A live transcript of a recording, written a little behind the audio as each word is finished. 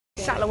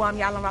Shalom,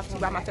 y'all. I'm Rough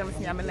by my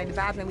family. I'm in Lady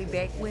Vibes, and we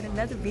back with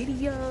another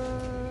video.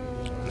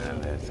 Now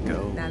let's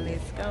go. Now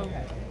let's go.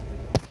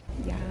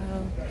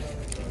 Y'all,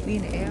 we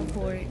in the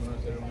airport.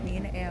 We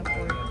in the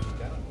airport.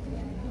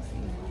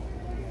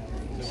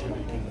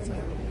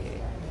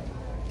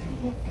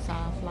 It's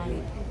our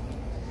flight.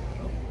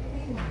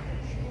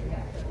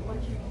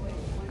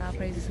 Our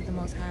praises to the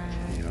Most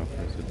High.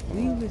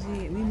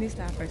 We missed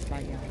our first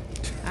flight, y'all.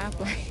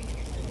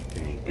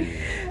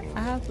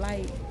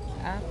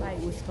 Our flight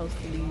was supposed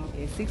to leave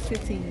at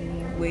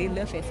 6:15. Well, it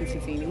left at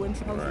 6:15. It wasn't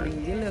supposed to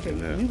leave. It left at,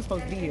 we were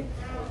supposed to be here.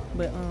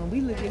 But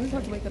we were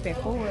supposed to wake up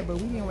at 4, but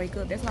we didn't wake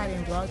up. That's why I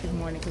didn't vlog this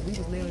morning, because we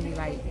was literally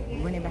like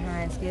running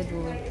behind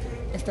schedule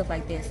and stuff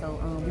like that. So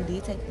we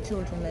did take the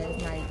children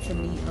last night to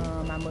meet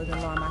my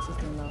mother-in-law and my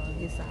sister-in-law,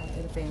 his side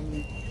of the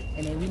family.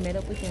 And then we met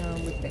up with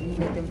them. We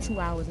met them 2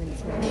 hours in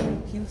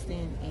between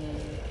Houston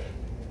and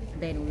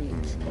Baton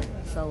Rouge.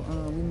 So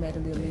we met a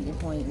little meeting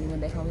point. We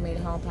went back home. We made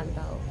it home probably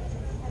about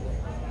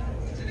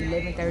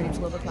 11:30,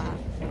 12 o'clock.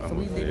 So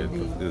we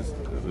literally,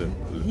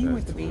 he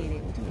went to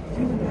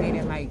bed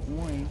at like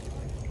 1.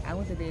 I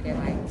went to bed at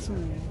like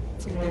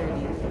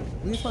 2:30.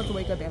 We were supposed to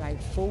wake up at like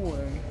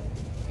 4,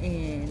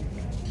 and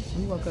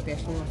we woke up at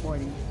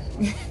 4:40.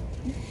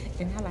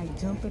 And I like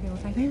jumped up and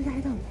was like, "Baby, we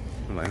gotta go."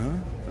 I'm like, huh?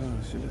 Oh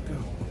shit, let's go.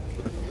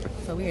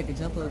 So we had to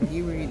jump up,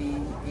 get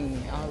ready,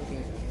 and all of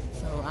that.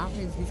 So our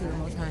praises be to the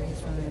Most High and His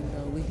Son,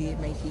 though. We did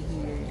make it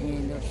here,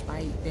 and the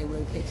flight that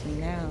we're catching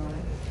now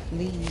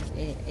leaves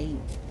at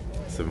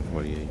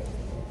 7:48.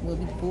 We'll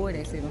be board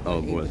at 7:48.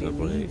 Oh, board at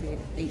 7:48.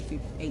 Leaves at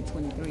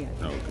 8:23.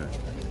 Oh, okay.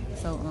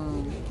 So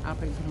our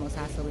praises to the Most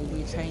High. So we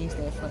did change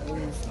that for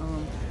us.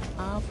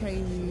 All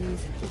praises.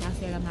 Like I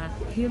said, I'm not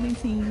Healing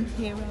Teams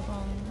here up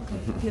on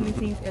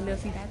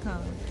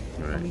HealingTeamsLLC.com.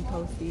 Right. And we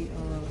posted.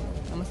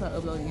 I'm gonna start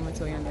uploading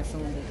inventory on that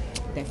soon, but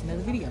that's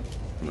another video.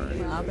 Right.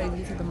 But all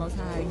praises to the Most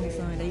High and His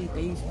Son. They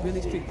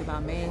really strict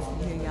about masks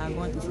here. Y'all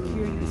going through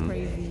security is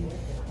crazy.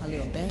 My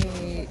little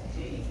bag.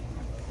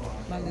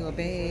 My little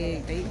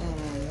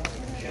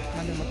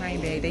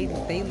McCrane bag,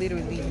 they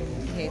literally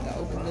had to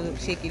open it up,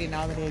 check it and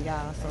all of that,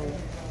 y'all. So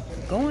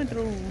going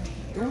through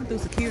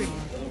security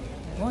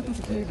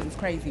was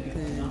crazy,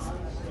 because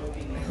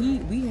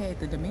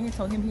the man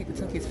told him he had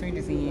to tuck his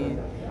fingers in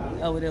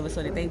or whatever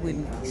so that they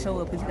wouldn't show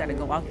up, because you got to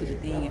go walk through the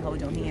thing and hold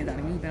your hands out.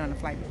 And we've been on the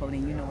flight before,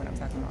 then you know what I'm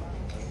talking about.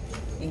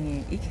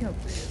 And it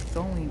kept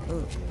going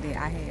up that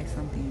I had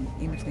something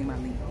in between my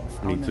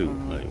legs. Me too.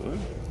 Like what?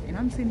 And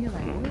I'm sitting here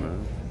like, what?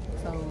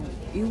 So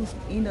it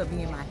ended up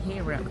being my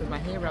hair wrap, because my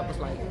hair wrap was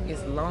like,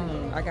 it's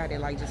long. I got it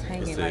like just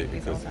hanging like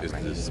this on top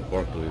right here. It's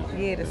sparkly.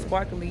 Yeah, the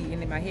sparkly,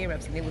 and then my hair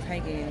wraps, and it was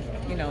hanging,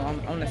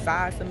 on the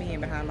sides of me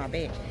and behind my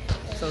back.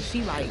 So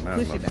she like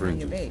pushed it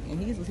behind your back, and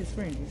his was his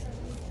fringes.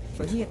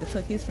 So he had to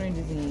tuck his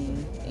fringes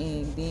in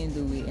and then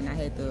do it, and I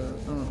had to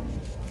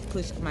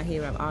push my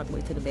hair wrap all the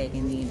way to the back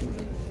and then do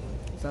it.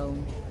 So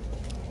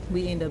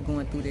we ended up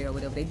going through there or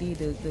whatever. They did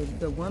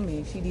the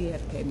woman, she did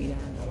have to pat me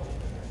down though.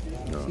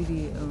 No. She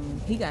did.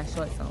 He got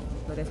shorts on,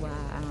 so that's why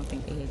I don't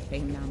think they had to pay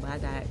him down. But I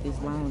got this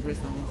long dress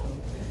on, so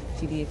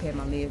she did pat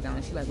my legs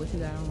down. She like, "What you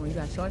got on? You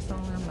got shorts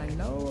on?" I'm like,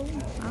 "No,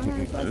 I don't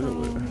have shorts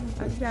on.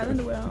 I just got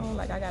underwear on.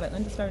 Like I got an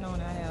underskirt on,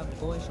 and I have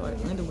boy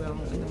shorts underwear on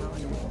under my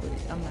underwear." But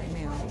I'm like,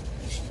 "Man,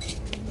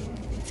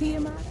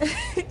 TMI."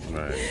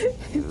 Right.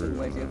 Too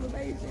much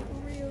information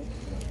for real.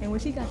 And when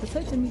she got to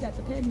touching me, got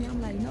to petting me,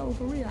 I'm like, "No,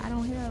 for real, I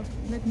don't have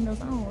nothing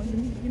else on."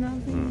 You know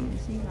what I'm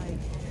saying?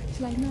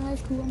 She's like, "No,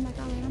 it's cool." I'm like,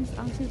 "All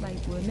right." She's like,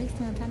 "Well, next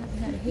time, try not to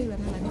have a hair wrap."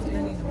 I'm like, "It's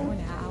early in the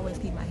morning. I always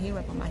keep my hair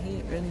wrap on my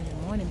head early in the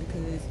morning,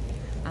 because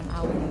I'm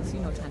always,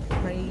 trying to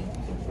pray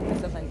and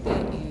stuff like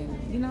that."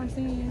 And you know what I'm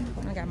saying?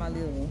 I got my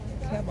little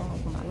cap on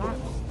for my locks.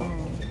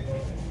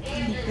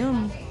 Keep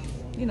them,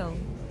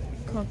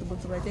 comfortable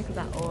to right there, because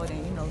I ordered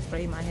and,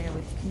 sprayed my hair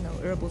with,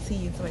 herbal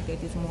tea and stuff like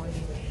that this morning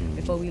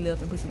before we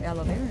left, and put some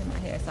aloe vera in my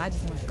hair. So I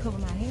just want to cover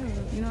my hair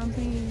up, you know what I'm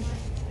saying?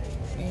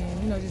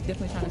 And, just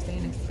definitely trying to stay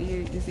in the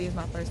spirit. This is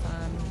my first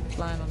time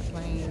flying on a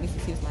plane. This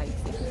is his,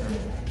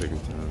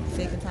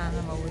 second time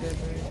or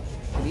whatever.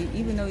 But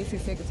even though it's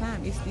his second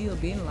time, it's still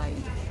been,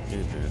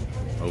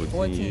 over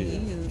 14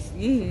 years.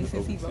 Yeah,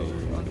 since he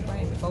rode on the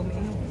plane before me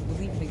and him was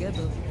even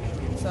together.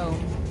 So,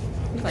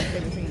 it's like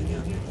 17,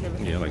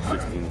 Yeah, like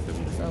 16,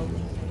 17. So,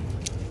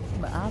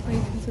 but all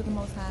praise be to the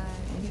Most High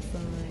and His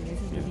Son.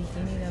 This is the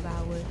beginning of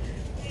our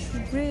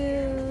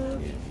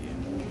trip.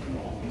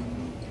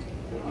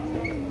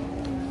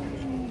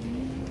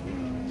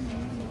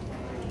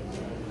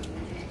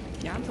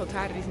 Yeah, I'm so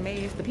tired of this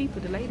mask. The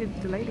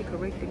lady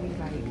corrected me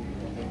like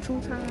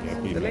 2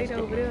 times. The lady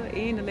over there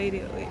and the lady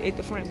at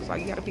the front was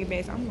like, "You gotta be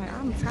mask." I'm like,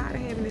 I'm tired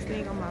of having this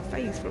thing on my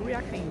face. For real,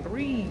 I can't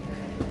breathe.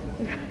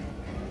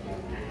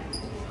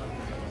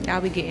 Y'all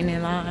be getting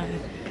in line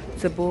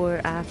to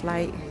board our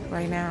flight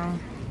right now.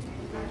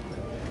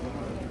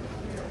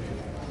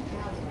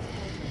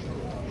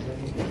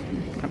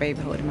 My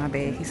baby holding my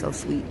bag. He's so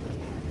sweet.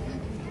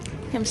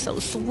 Him so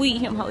sweet.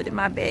 Him holding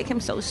my bag. Him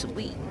so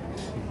sweet.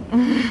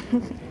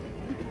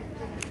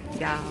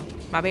 Y'all,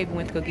 my baby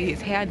went to go get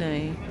his hair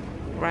done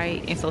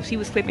right? And so she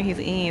was clipping his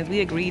ends. We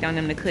agreed on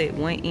them to cut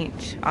 1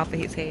 inch off of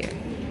his hair.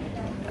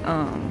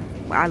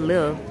 I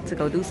left to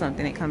go do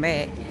something and come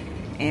back.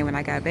 And when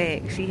I got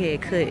back, she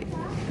had cut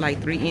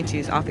like 3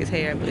 inches off his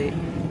hair, but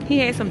he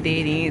had some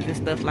dead ends and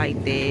stuff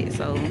like that.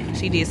 So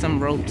she did some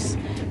ropes.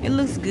 It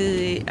looks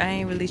good. I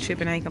ain't really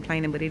tripping. I ain't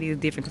complaining, but it is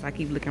different because I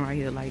keep looking right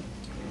here like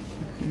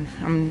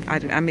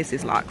I miss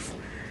his locks.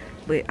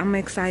 But I'm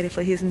excited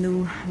for his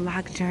new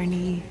lock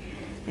journey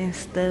and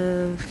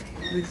stuff,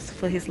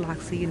 for his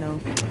locks to, you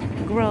know,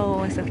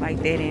 grow and stuff like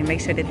that, and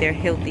make sure that they're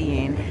healthy.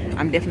 And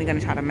I'm definitely going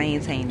to try to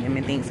maintain them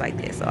and things like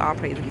that. So all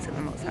praise be to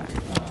the Most High.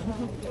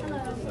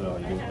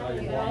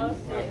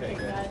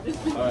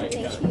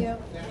 Thank you.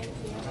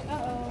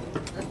 Uh-oh.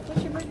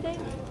 What's your birthday?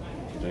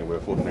 January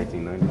 4th,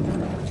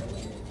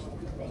 1990.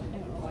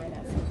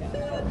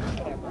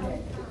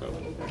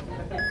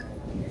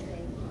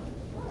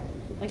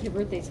 Like your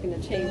birthday's going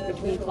to change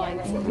between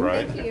flights.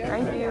 Right. Thank you.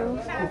 Thank you.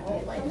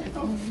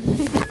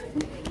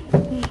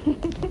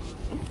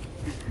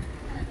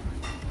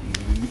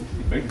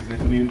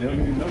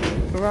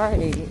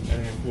 Right.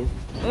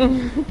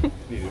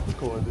 Need to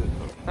record this.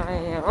 I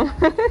am.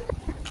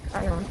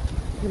 I am.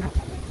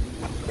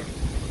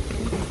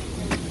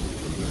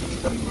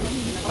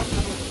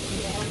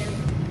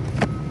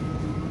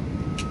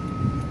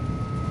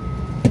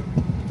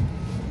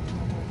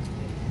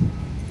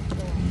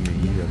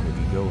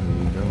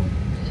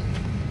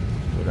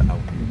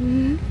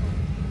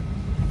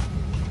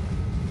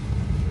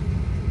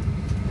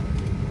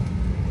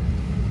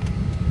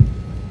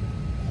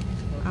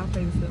 I'll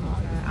play this little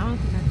side. I don't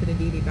think I could have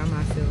did it by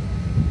myself.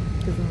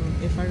 Because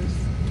at first,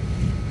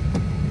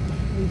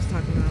 we was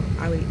talking about,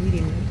 we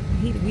didn't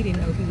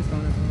know if he was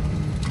gonna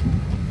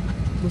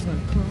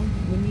come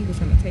with me, was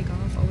gonna take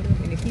off or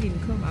whatever. And if he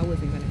didn't come, I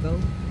wasn't gonna go.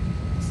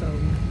 So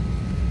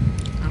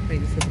I'll play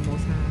this to the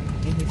Most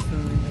High and his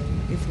son.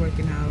 It's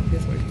working out.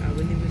 This worked out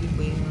really, really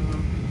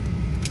well.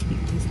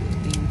 This little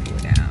thing pull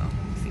down.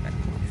 See if I can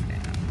pull this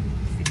down.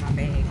 See my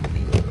bag.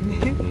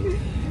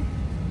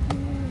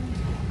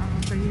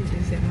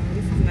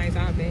 This is nice.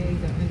 Our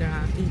bags are under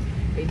our feet.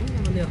 They do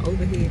have a little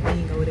overhead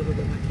thing or whatever,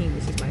 but my king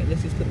was just like,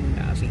 let's just put them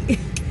under our feet.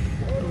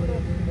 Or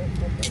whatever.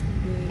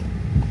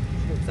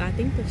 So I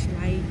think the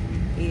flight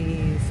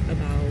is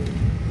about,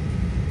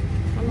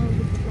 how long is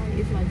the flight?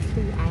 It's like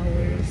 2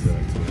 hours.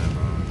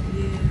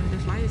 Yeah, the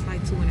flight is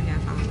like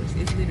 2.5 hours.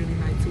 It's literally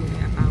like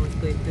 2.5 hours,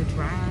 but the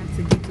drive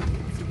to get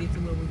to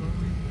where we're going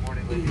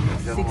is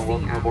 16 hours.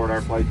 Welcome aboard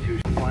our flight to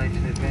flights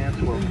in advance.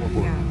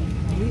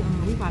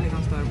 We probably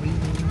gonna start reading.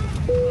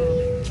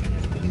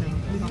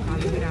 We're gonna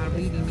probably get our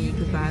reading in,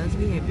 because by us,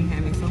 we have been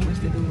having so much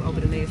to do over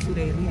the last 2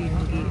 days. We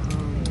didn't get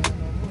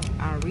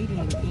our reading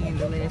in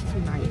the last 2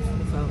 nights.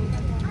 So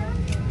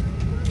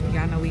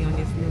y'all know we on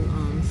this new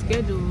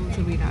schedule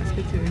to read our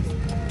scriptures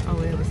or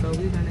whatever. So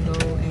we're gonna go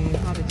and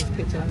probably just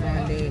pitch up on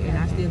that. And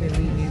I still been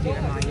reading in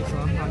Jeremiah, so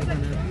I'm probably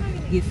gonna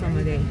get some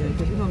of that done,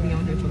 because we're gonna be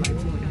on here for like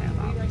 2.5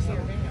 hours. So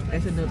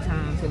that's enough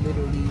time to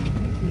literally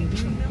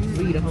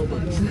read a whole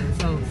book.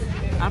 So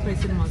I pray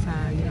to the Most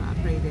High. I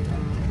pray that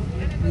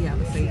we have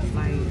a safe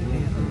flight, and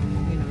that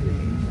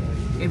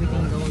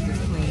everything goes as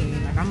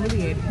planned. Like, I'm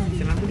really at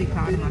peace, and I'm really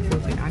proud of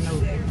myself. And I know,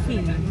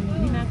 King,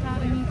 you're not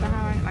proud of me for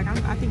how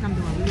I think I'm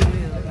doing really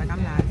well. Like,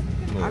 I'm not.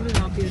 I really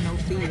don't feel no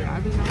fear.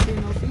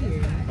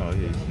 Oh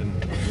yeah, you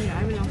shouldn't. Yeah,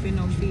 I really don't feel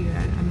no fear.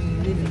 I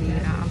mean, literally,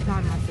 and I'm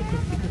proud of myself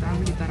because I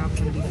really thought I was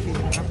gonna be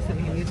scared. Like I was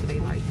telling him yesterday,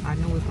 like, I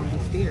know it's gonna be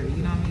scary.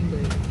 You know what I mean?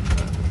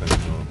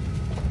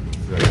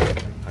 But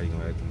how you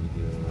gonna act when you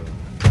get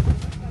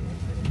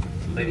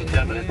Ladies and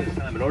gentlemen, at this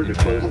time, in order to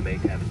close the main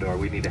cabin door,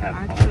 we need to have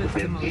all the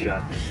bins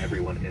shut and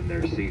everyone in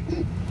their seats.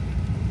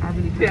 I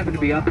really If you happen to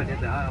be up and in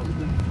the aisles,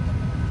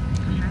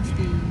 I'm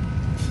Steve.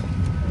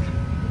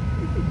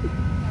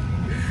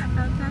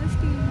 I'm not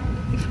Steve.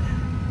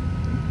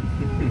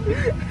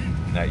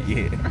 Not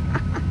yet.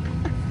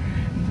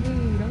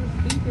 Hey, don't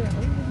speak it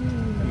over me.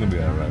 You're gonna be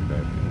alright,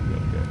 baby. You're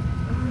gonna be okay.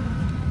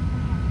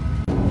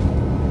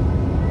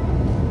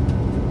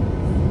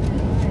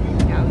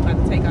 Yeah, I'm about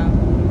to take off.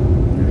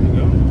 There you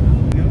go.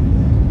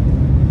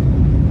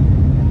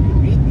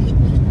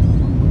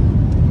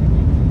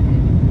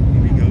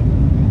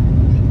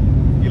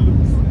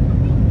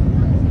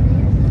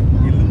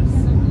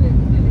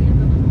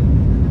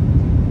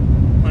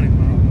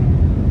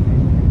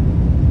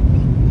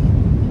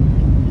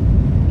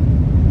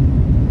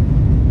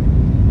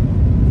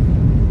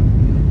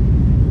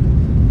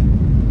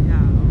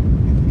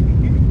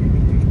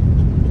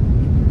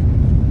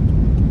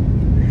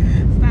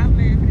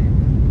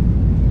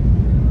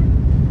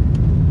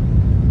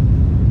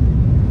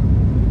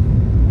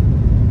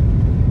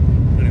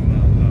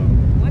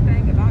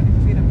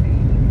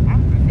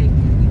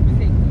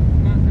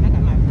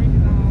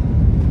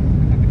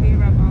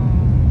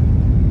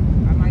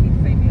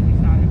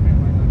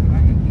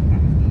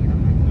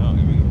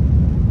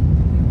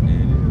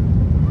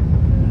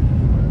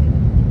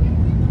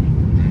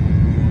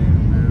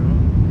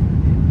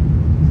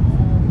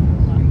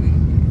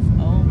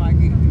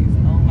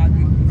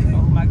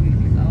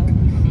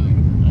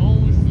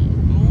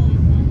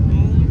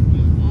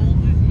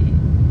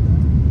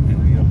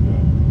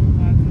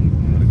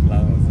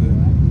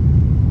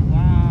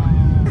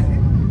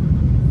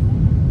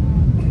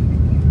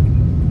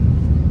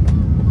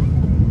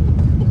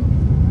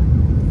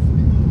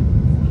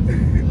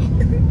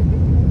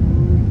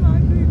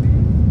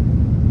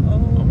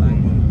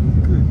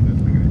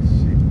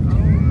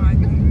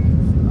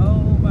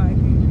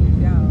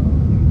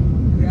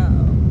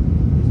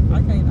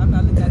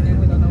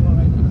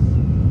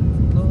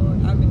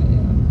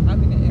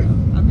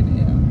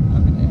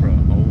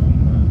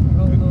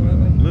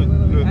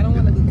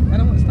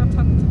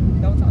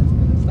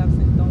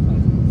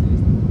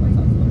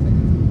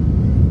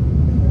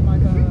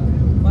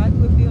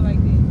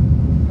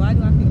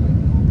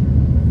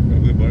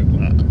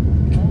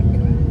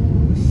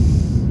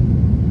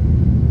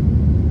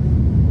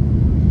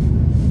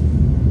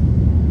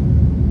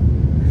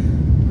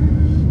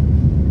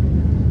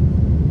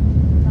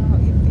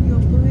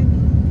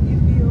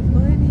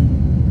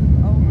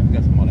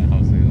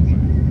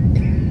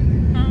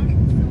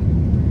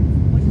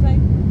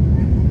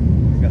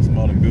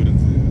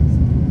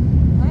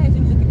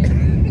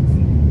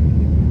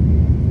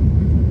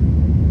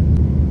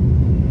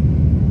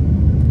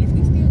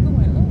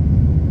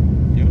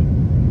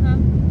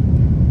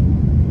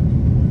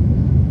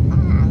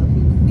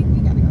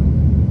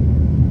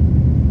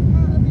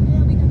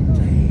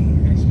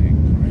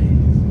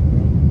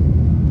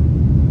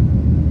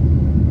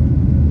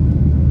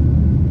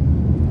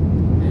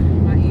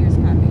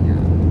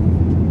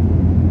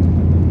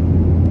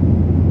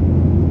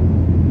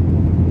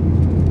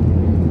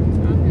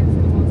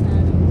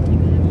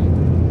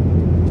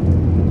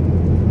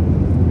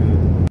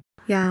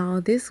 Y'all,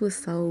 this was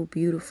so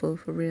beautiful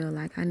for real.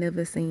 Like, I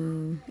never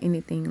seen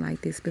anything like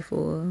this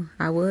before.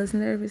 I was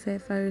nervous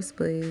at first,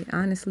 but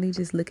honestly,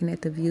 just looking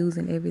at the views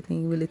and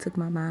everything really took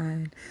my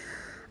mind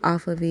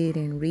off of it,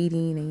 and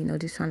reading and, you know,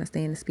 just trying to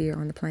stay in the spirit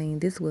on the plane.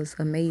 This was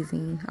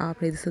amazing. All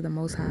praises to the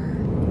Most High.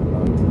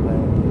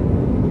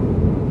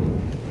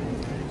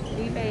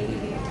 We made it.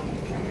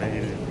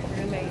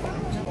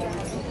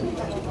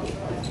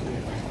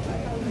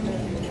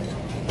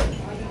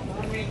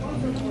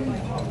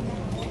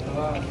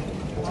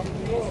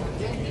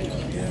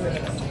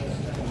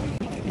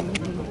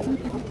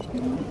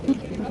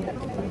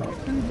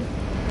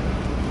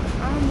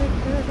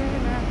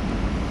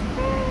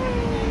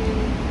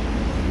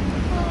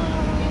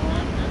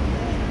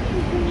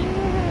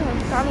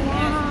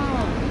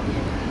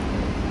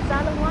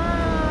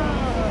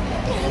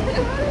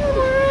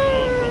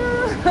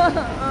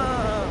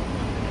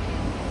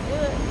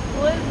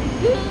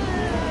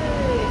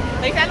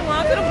 Say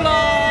shalom to the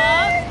vlog.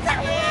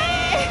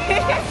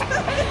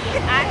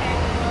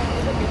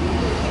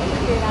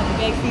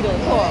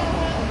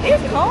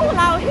 It's cold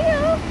out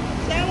here.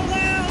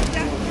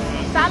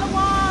 Shalom.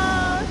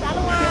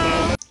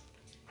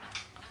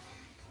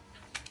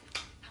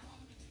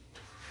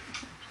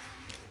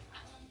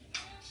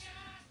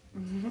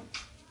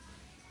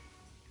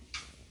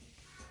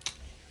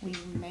 We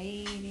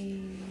made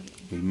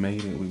it. We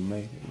made it.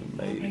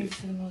 Praise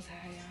to the Most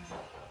High, y'all.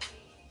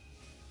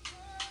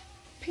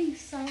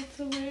 Peace out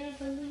to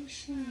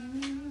revolution.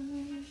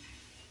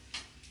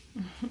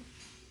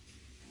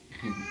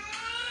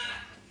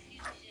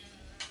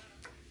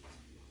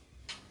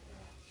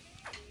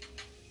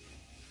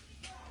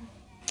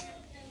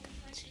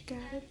 But you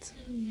got it to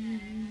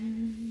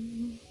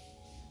me.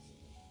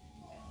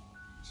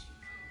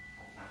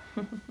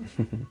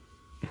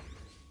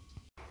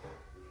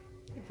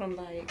 From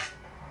like,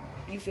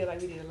 you feel like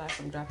we need a lot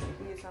from dropping the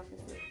kids off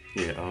and stuff?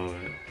 Yeah, all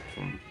that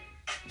from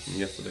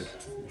yesterday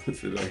to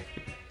today.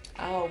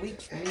 All week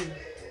for me.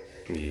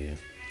 Yeah.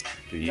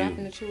 For you.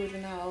 Dropping the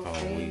children off, All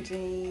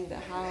cleansing the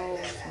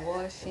house,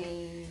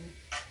 washing,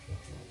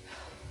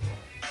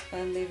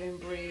 unleavened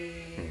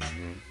bread,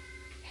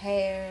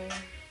 hair.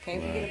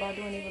 Can't forget about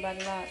doing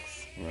everybody's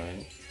locks.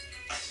 Right.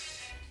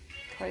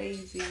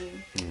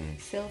 Crazy.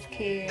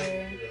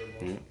 Self-care.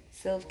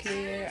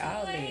 Self-care,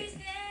 all that.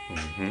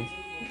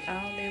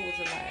 All that was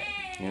a lot.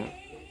 Yeah.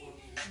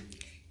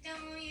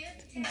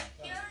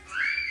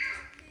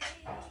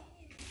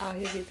 Out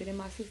here visiting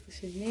my sister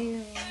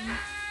Chanel.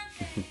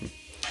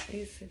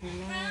 It's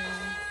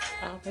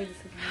nice. All praises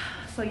to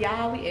God. So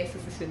y'all, we at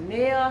Sister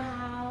Chanel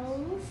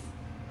house.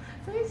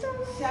 Say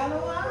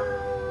shalom.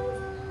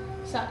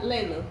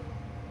 Layla.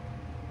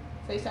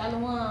 Say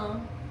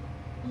shalom.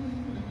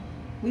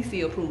 We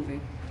still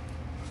proving.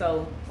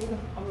 So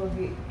I'm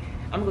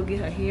gonna go get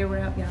her hair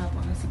wrap. Y'all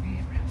buy her some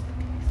hair wraps.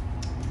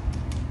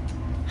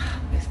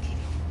 Let's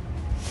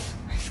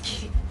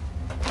get it.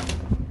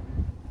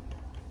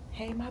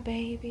 Hey, my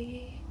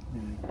baby.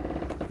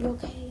 You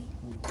okay?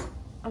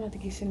 I'm about to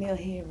get Chanel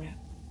hair wrap.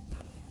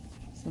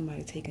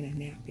 Somebody taking a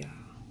nap, y'all.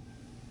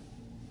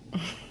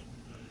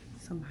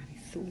 Somebody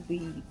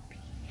sweet.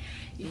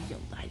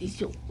 Somebody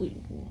so sweet.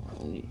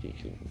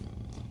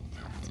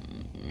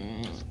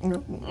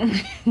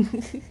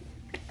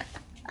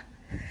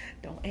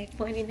 Don't act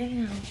funny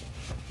now.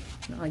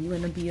 No, you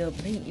wanna be up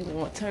late. You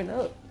wanna turn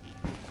up.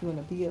 You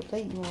wanna be up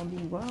late. You wanna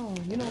be wrong.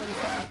 You know what it's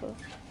time for.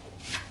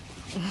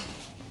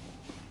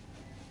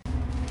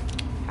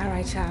 All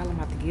right, child. I'm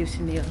about to give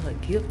Chanel her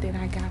gift that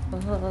I got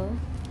for her.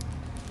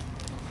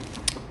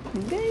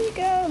 There you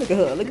go. Look at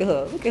her. Look at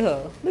her. Look at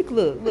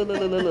her.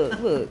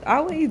 Look.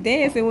 Always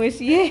dancing when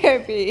she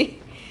happy.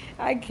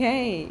 I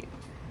can't.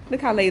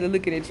 Look how Layla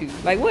looking at you.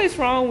 Like, what is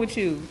wrong with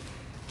you?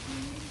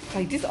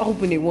 Like, just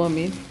open it,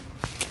 woman.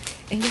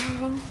 And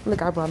y'all,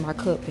 look, I brought my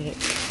cup back.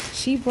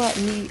 She brought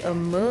me a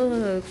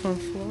mug from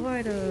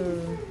Florida.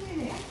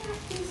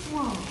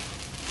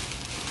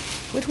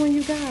 Which one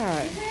you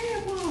got?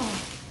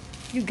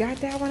 You got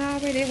that one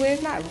already? Well,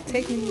 it's not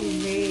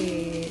technically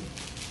red.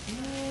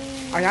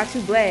 I got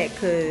you black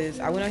because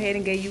I went ahead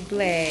and gave you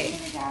black.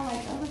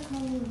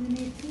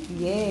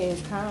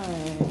 Yes, kind.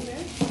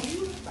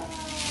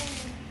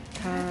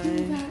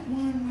 You got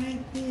one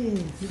like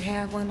this. You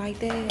have one like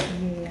that?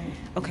 Yeah.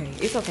 Okay,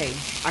 it's okay.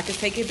 I can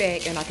take it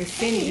back and I can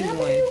send you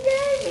one. You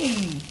gave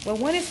me. Well,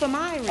 one is for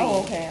Myri.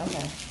 Oh, okay.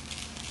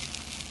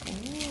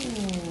 Ooh,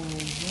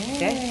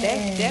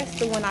 yeah. That's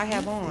the one I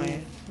have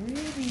on.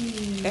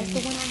 Really? That's the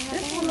one I have on.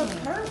 This one looks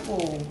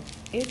purple.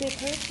 Is it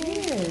purple?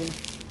 Yes.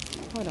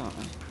 Hold on.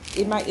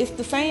 It's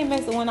the same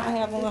as the one I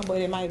have on, but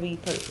it might be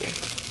purple.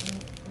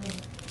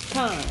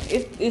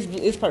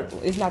 It's purple.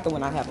 It's not the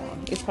one I have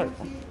on. It's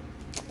purple.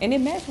 And it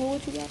matches with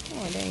what you got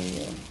on. Dang,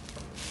 yeah.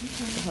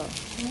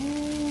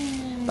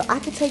 But I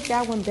could take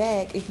that one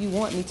back if you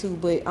want me to.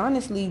 But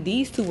honestly,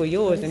 these two are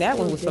yours, and that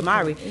one was for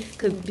Myri.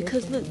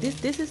 Because look,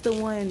 this is the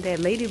one that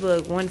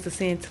Ladybug wanted to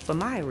send for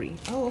Myri.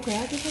 Oh, okay.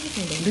 I just have to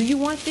send that. Do you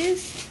want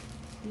this?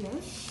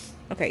 Yes.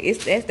 Okay,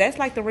 that's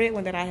like the red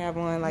one that I have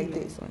on, like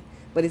this one.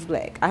 but it's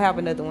black. I have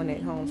another one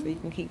at home, so you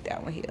can keep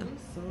that one here.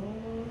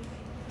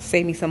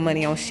 Save me some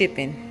money on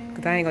shipping,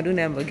 because I ain't going to do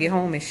nothing but get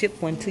home and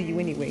ship one to you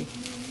anyway.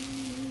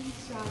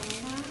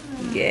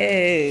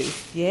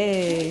 Yes,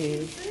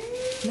 yes.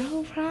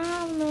 No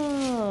problem.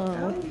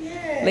 Oh,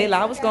 yeah. Layla,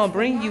 I was going to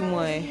bring you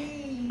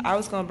one. I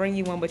was going to bring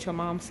you one, but your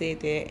mom said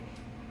that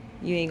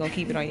you ain't going to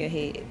keep it on your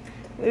head.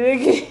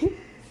 Ooh,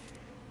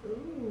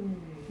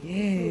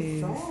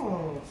 yes. I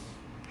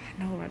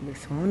know, right?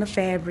 Show them the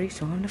fabric.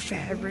 Show them the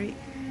fabric.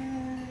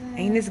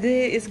 Ain't this good?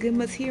 It's good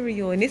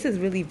material. And this is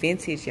really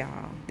vintage,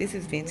 y'all. This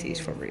is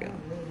vintage for real.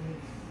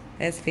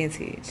 That's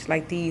vintage.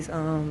 Like these,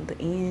 the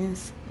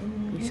ends.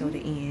 Let me show the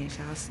ends.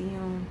 Y'all see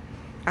them?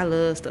 I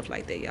love stuff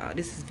like that, y'all.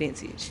 This is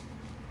vintage.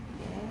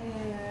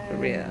 For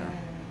real.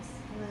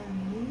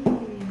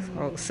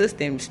 So,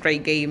 sister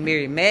straight gave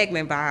Mary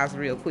Magdalene vibes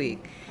real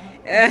quick.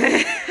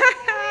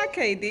 I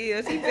can't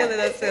deal. She feeling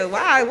herself.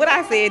 Why? What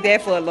I said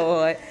that for,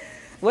 Lord?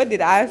 What did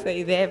I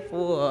say that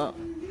for?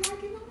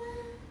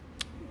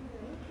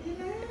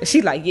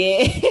 She like,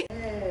 yeah.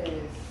 Yes.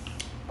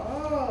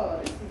 Oh,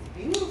 this is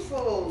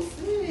beautiful.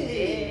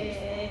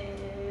 Yes.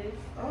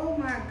 Oh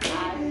my goodness.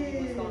 I knew you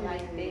was gonna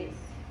like this.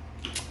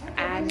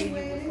 I knew you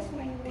was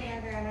gonna like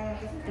that.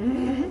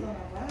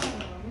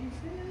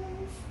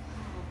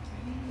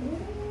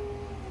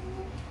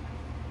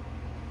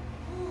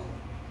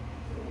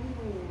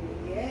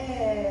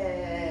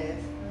 Yes.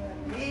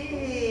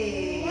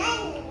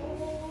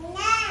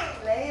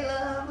 Layla,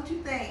 what you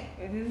think?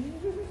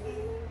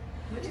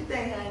 What you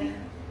think, honey?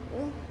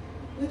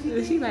 What you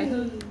think? She like,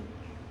 huh?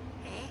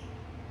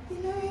 You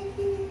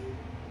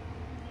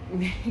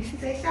know, she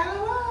say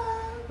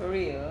shalom. For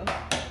real.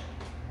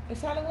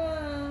 It's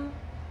Shalom.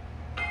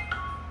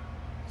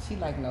 She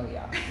like, no,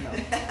 y'all. No.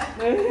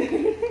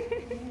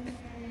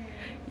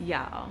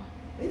 Y'all.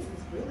 This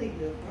is really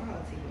good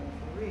quality, though,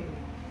 for real.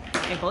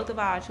 And both of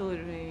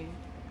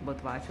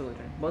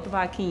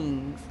our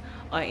kings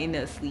are in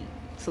there asleep.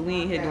 So we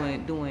ain't here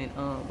doing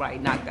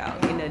right, knocked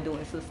out. In there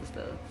doing sister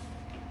stuff.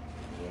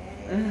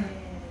 Yes.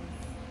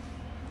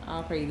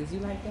 All praises. You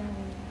like that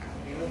one?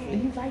 Do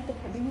you like the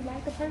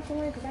purple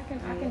one? Cause I can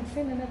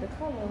send another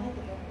color.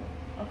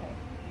 Okay.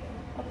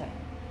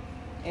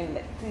 And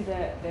see the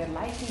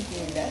light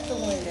pink, that's the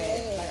one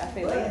that, like I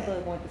said,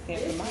 Ladybug wanted to send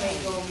for mine. This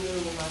ain't gonna be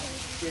with my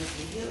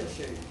Sister Healer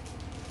shirt.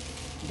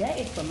 That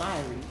is for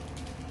Myrie.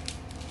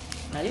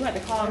 Now you have to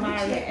call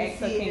Myrie and ask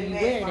her, can you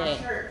wear that?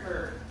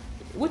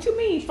 What you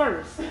mean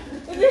first? I'm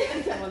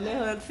gonna let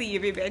her see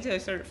if it matches her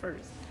shirt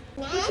first.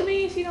 What you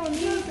mean she don't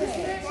need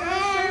that?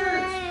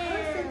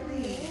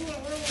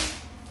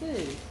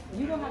 Sis,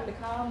 you gonna have to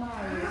call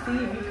Myrie and see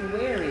if you can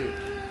wear it.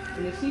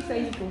 And if she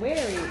say you can wear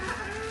it,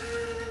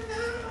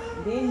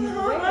 then you can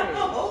wear it. What?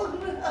 Oh,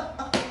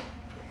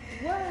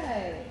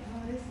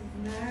 this is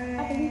nice.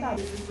 I think about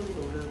this is a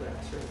little bit of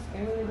shirt. It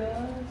really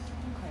does?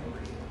 Okay.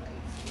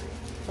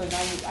 So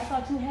now I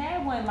thought you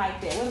had one like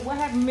that. What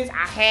happened, Miss?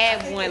 I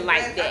had one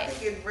like that. I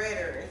think it's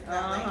redder. It's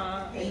not like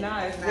pink. And now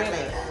it's not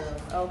redder.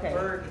 like, Okay.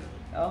 burgundy.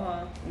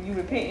 You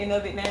repenting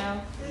of it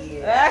now?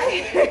 Yeah.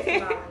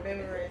 It's my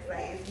remembrance,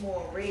 like it's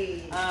more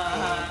red.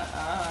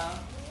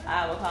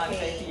 I will probably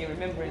say to your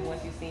remembrance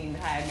once you've seen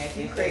how it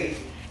matches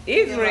crazy.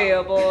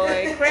 Israel,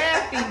 boy.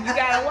 Crafty. You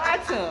gotta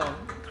watch him.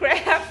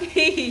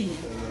 Crafty.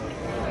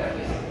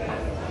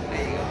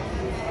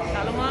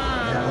 Shalom.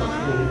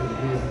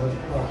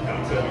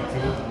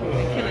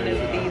 They're killing us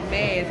with these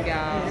masks,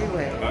 y'all.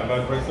 If I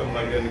bring something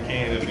like that in the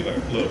can, it'd be like a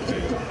club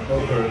tail.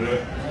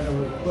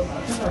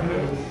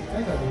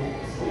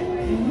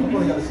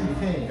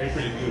 They're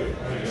pretty good.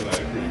 Pretty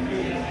good.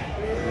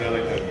 You know,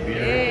 like the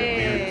beer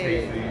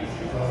tasting.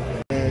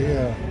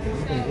 Yeah.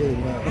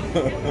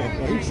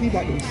 He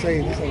about to be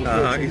saying this on the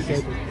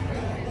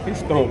He's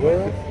stoned.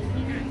 Yeah,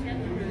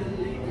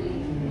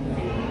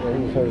 he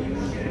was hurt.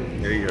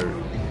 Yeah, he hurt.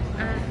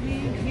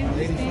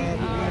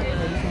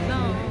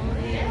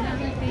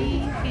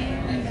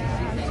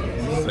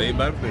 Saved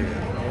by prayer.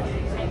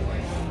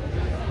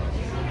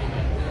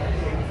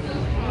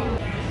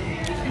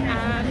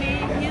 I'm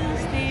in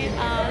Houston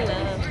all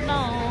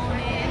alone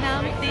and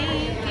I'm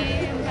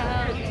thinking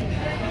about you.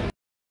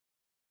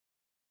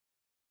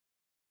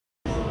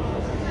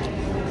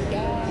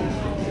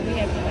 We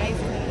have a nice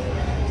time.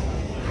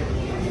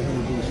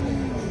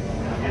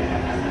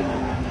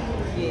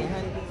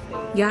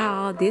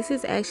 Y'all, this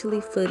is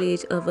actually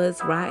footage of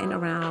us riding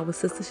around with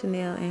Sister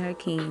Chanel and her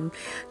king.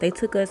 They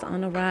took us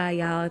on a ride,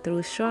 y'all,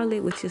 through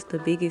Charlotte, which is the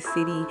biggest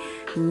city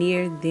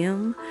near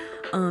them,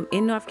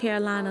 in North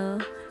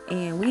Carolina.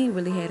 And we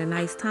really had a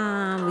nice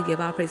time. We give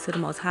all praise to the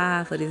Most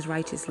High for this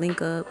righteous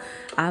link up.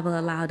 Abba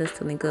allowed us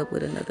to link up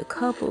with another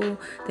couple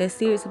that's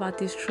serious about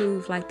this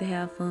truth, like to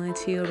have fun,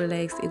 chill,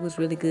 relax. It was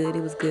really good.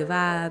 It was good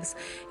vibes.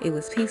 It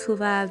was peaceful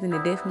vibes, and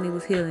it definitely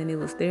was healing. It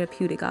was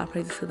therapeutic. All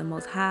praises to the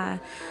Most High.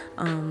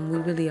 We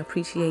really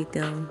appreciate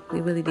them.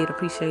 We really did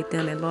appreciate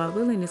them. And Lord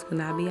willing, this will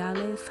not be our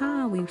last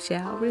time. We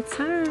shall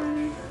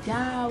return.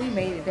 Y'all, we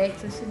made it back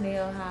to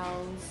Chanel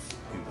house.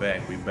 We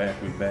back. We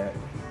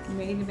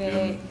made it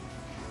back.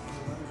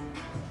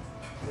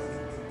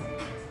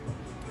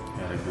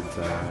 good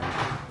time.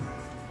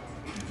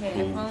 Had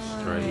Food fun.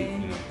 straight.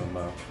 Yeah, come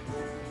out.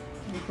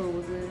 The food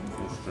was good.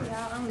 It's straight.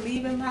 Y'all, I'm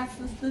leaving my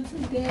sister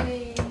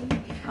today.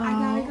 I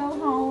gotta go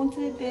home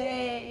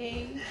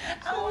today.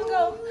 I wanna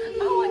go.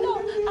 I wanna go.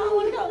 I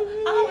wanna go.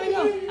 I wanna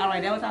go. All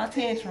right, that was our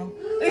tantrum.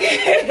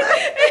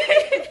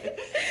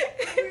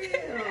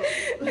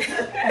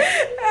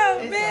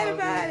 I'm mad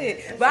about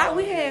it. But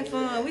we had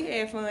fun. We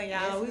had fun,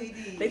 y'all.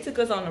 They took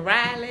us on the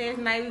ride last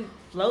night. We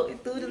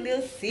floated through the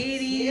little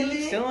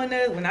city, showing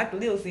us, well, not the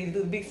little city,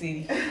 through the big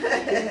city.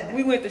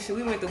 we went to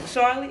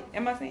Charlotte.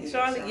 Am I saying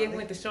Charlotte? Yeah, we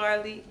went to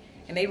Charlotte.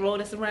 And they rode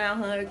us around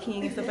Hunter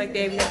King and stuff like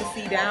that. We got to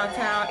see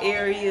downtown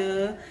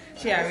area.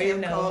 She already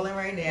know. Calling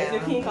right now. Is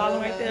your king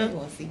calling right there? We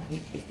want to see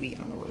if we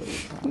on the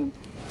road.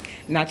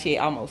 Not yet,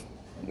 almost.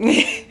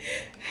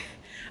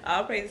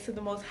 All praises to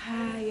the Most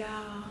High,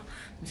 y'all.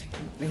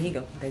 There he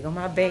go. There go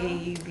my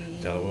baby.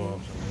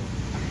 Shalom.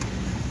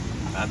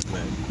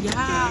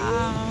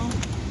 Y'all,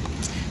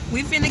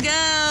 we finna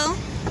go.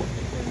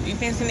 We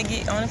finna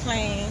get on the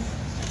plane.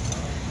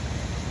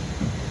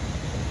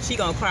 She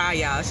gonna cry,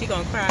 y'all. She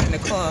gonna cry in the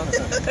car.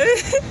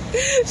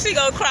 She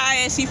gonna cry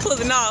and she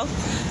pulling off.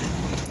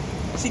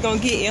 She gonna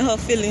get in her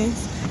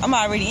feelings. I'm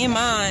already in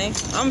mine.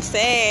 I'm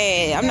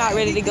sad. I'm not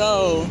ready to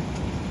go.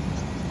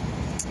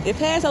 If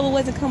Passover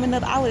wasn't coming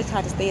up, I would have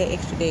tried to stay an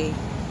extra day.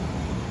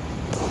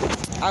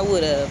 I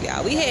would have,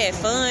 y'all. We had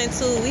fun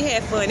too. We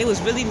had fun. It was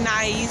really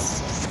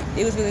nice.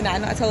 It was really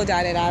nice. I told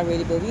y'all that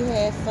already, but we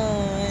had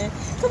fun.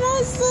 Come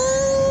on,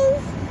 son.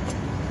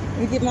 Let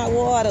me get my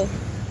water.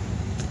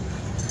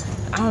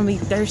 I'm gonna be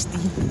thirsty.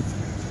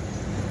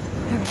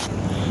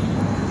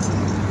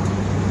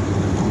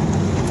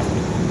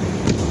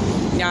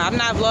 Y'all, I'm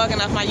not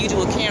vlogging off my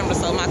usual camera,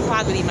 so my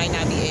quality might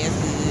not be as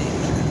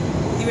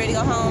good. You ready to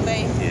go home,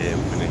 babe? Yeah,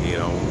 we're gonna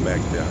head on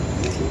back there.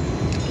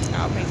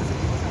 I'll make it.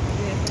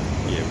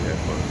 Yeah, we had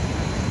fun.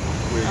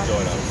 We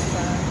enjoyed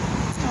ourselves.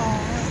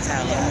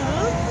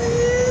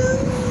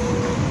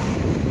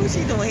 What's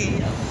she doing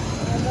here?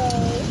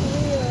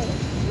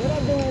 What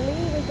I'm doing,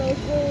 leaving so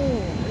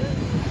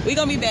soon. We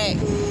gonna be back.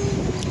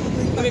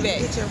 We'll be back.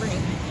 Get your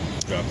ring.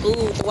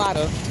 Ooh,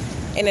 water.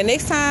 And the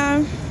next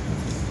time,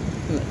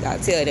 look, I'll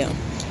tell them.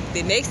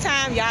 The next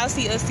time y'all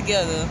see us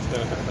together,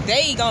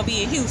 they gonna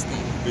be in Houston.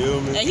 Feel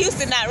me? And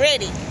Houston not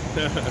ready.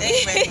 Keep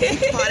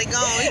the party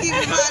going. Keep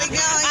the party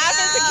going. I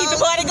meant to keep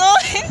the party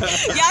going.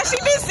 Y'all, she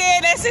been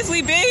saying that since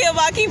we been here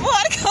about keep the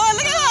party going.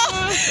 Look at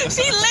her.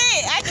 She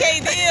lit. I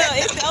can't deal.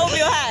 It's the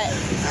oatmeal hot.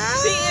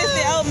 She is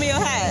the oatmeal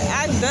hot.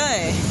 I'm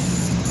done.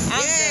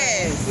 I'm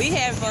done. We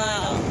have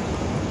fun.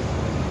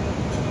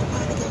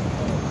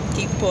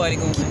 Keep the party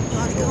going.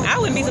 I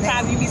wouldn't be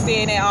surprised if you be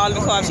saying that all in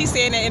the car. If she's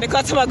saying that in the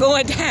car till I'm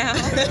going down.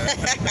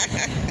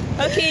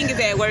 Her king is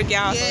at work,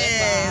 y'all. So that's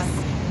why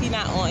he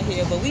not on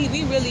here. But we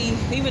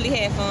really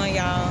had fun,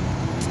 y'all.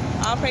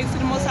 All praise to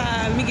the Most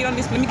High. Let me get on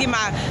this. Let me get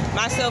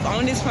myself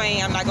on this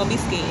plane. I'm not gonna be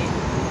scared.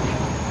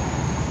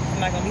 I'm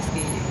not gonna be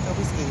scared. Don't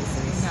be scared,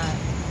 sis. Nah.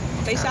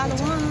 Say shalom.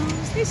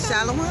 Say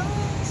Shalom.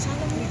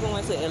 shalom. We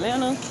going to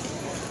Atlanta.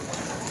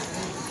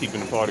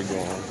 Keeping the party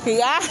going.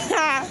 Yeah.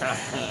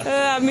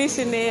 I miss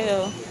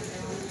Chanel.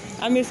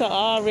 I miss her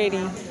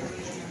already.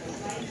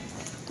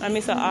 I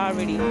miss her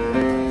already.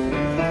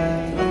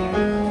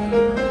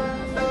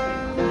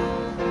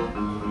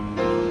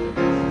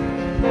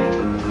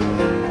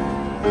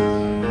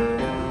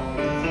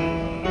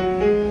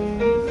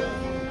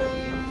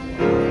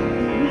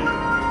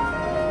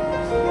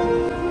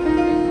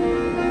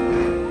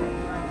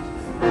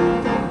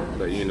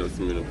 But you know,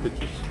 some of the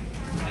pictures.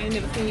 I ain't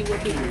never seen you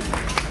with pictures.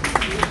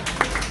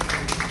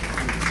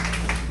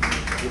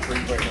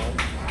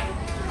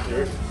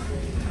 Sure.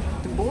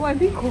 The boy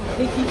be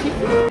quiet. He keep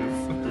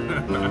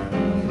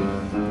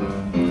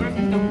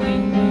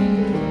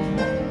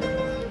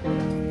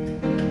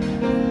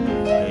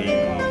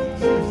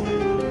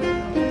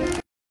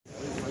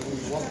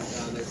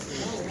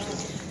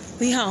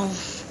We home.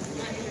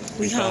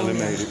 We home. Finally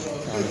made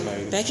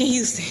it. Back in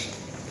Houston.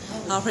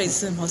 All praise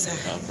to the Most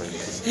High. All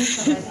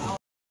praise.